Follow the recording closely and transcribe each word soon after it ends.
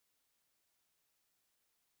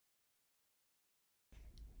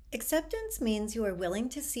Acceptance means you are willing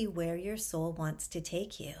to see where your soul wants to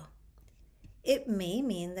take you. It may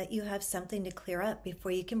mean that you have something to clear up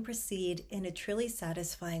before you can proceed in a truly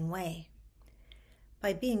satisfying way.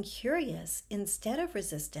 By being curious instead of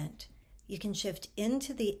resistant, you can shift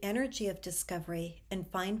into the energy of discovery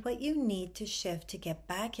and find what you need to shift to get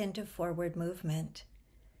back into forward movement.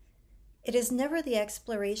 It is never the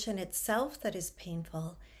exploration itself that is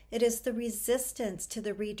painful. It is the resistance to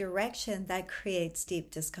the redirection that creates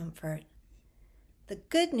deep discomfort. The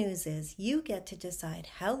good news is you get to decide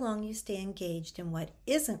how long you stay engaged in what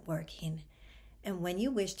isn't working and when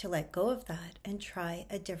you wish to let go of that and try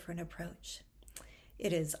a different approach.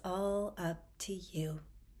 It is all up to you.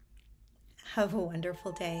 Have a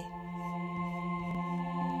wonderful day.